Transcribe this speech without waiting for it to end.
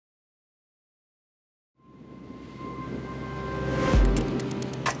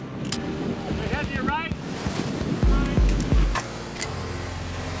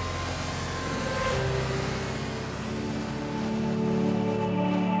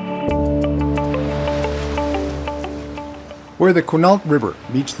Where the Quinault River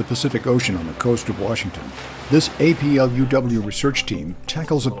meets the Pacific Ocean on the coast of Washington, this APL-UW research team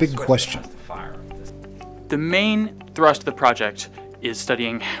tackles a big question. The main thrust of the project is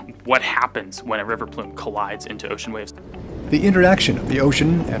studying what happens when a river plume collides into ocean waves. The interaction of the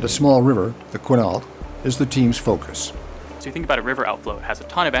ocean and a small river, the Quinault, is the team's focus. So you think about a river outflow, it has a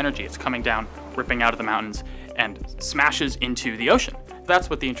ton of energy. It's coming down, ripping out of the mountains, and smashes into the ocean. That's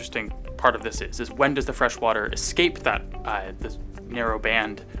what the interesting part of this is when does the fresh water escape that this narrow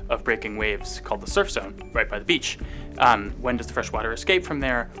band of breaking waves called the surf zone right by the beach? When does the fresh water escape from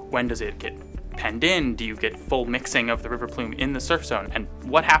there? When does it get penned in? Do you get full mixing of the river plume in the surf zone? And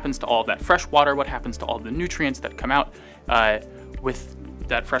what happens to all of that fresh water? What happens to all the nutrients that come out with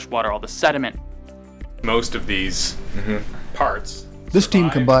that fresh water, all the sediment? Most of these parts. This team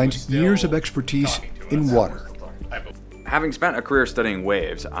combines years of expertise in water. Having spent a career studying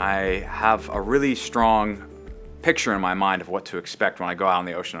waves, I have a really strong picture in my mind of what to expect when I go out on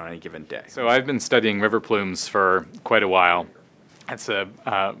the ocean on any given day. So I've been studying river plumes for quite a while. That's the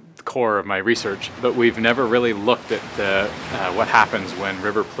core of my research, but we've never really looked at what happens when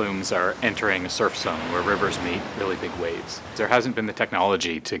river plumes are entering a surf zone where rivers meet really big waves. There hasn't been the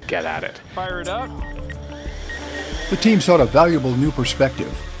technology to get at it. Fire it up. The team sought a valuable new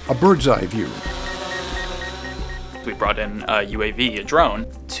perspective, a bird's eye view. We brought in a UAV, a drone,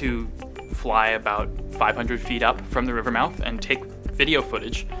 to fly about 500 feet up from the river mouth and take video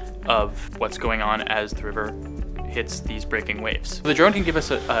footage of what's going on as the river hits these breaking waves. The drone can give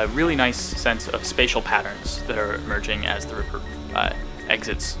us a really nice sense of spatial patterns that are emerging as the river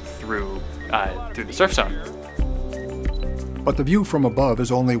exits through the surf zone. But the view from above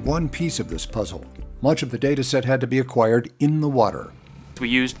is only one piece of this puzzle. Much of the data set had to be acquired in the water. We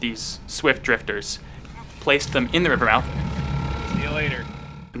used these swift drifters, placed them in the river mouth. See you later.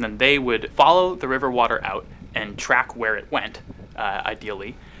 And then they would follow the river water out and track where it went,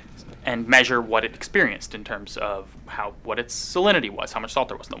 ideally, and measure what it experienced in terms of what its salinity was, how much salt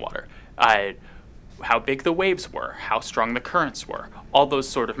there was in the water, how big the waves were, how strong the currents were, all those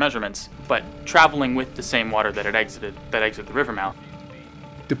sort of measurements, but traveling with the same water that exited the river mouth.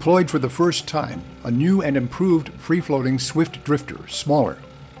 Deployed for the first time, a new and improved free-floating swift drifter, smaller,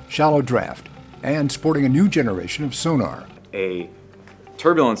 shallow draft, and sporting a new generation of sonar. A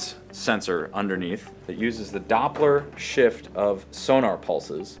turbulence sensor underneath that uses the Doppler shift of sonar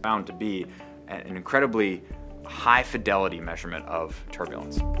pulses, found to be an incredibly high fidelity measurement of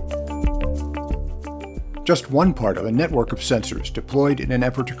turbulence. Just one part of a network of sensors deployed in an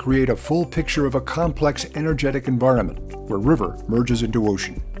effort to create a full picture of a complex energetic environment where river merges into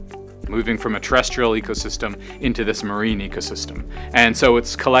ocean. Moving from a terrestrial ecosystem into this marine ecosystem. And so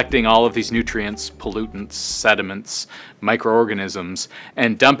it's collecting all of these nutrients, pollutants, sediments, microorganisms,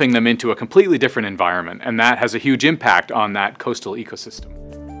 and dumping them into a completely different environment. And that has a huge impact on that coastal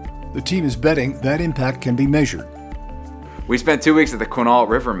ecosystem. The team is betting that impact can be measured. We spent 2 weeks at the Quinault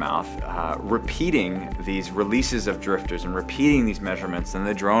River mouth repeating these releases of drifters and repeating these measurements and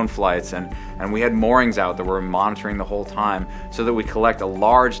the drone flights, and we had moorings out that we're monitoring the whole time so that we collect a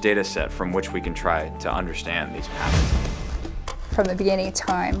large data set from which we can try to understand these patterns. From the beginning of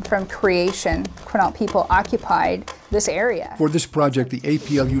time, from creation, Quinault people occupied this area. For this project, the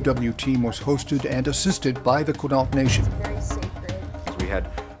APL-UW team was hosted and assisted by the Quinault Nation. Very sacred. We had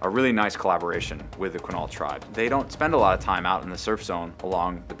a really nice collaboration with the Quinault tribe. They don't spend a lot of time out in the surf zone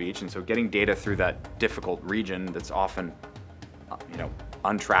along the beach, and so getting data through that difficult region that's often,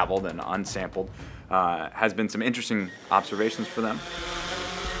 untraveled and unsampled has been some interesting observations for them.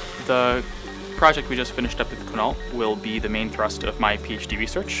 The project we just finished up at the Quinault will be the main thrust of my PhD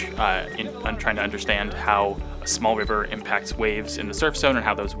research on trying to understand how a small river impacts waves in the surf zone and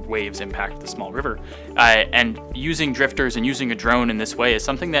how those waves impact the small river. And using drifters and using a drone in this way is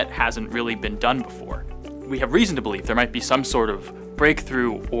something that hasn't really been done before. We have reason to believe there might be some sort of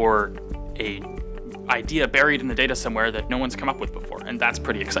breakthrough or a idea buried in the data somewhere that no one's come up with before, and that's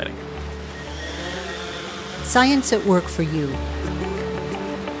pretty exciting. Science at work for you.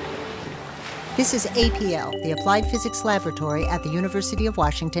 This is APL, the Applied Physics Laboratory at the University of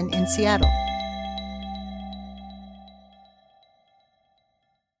Washington in Seattle.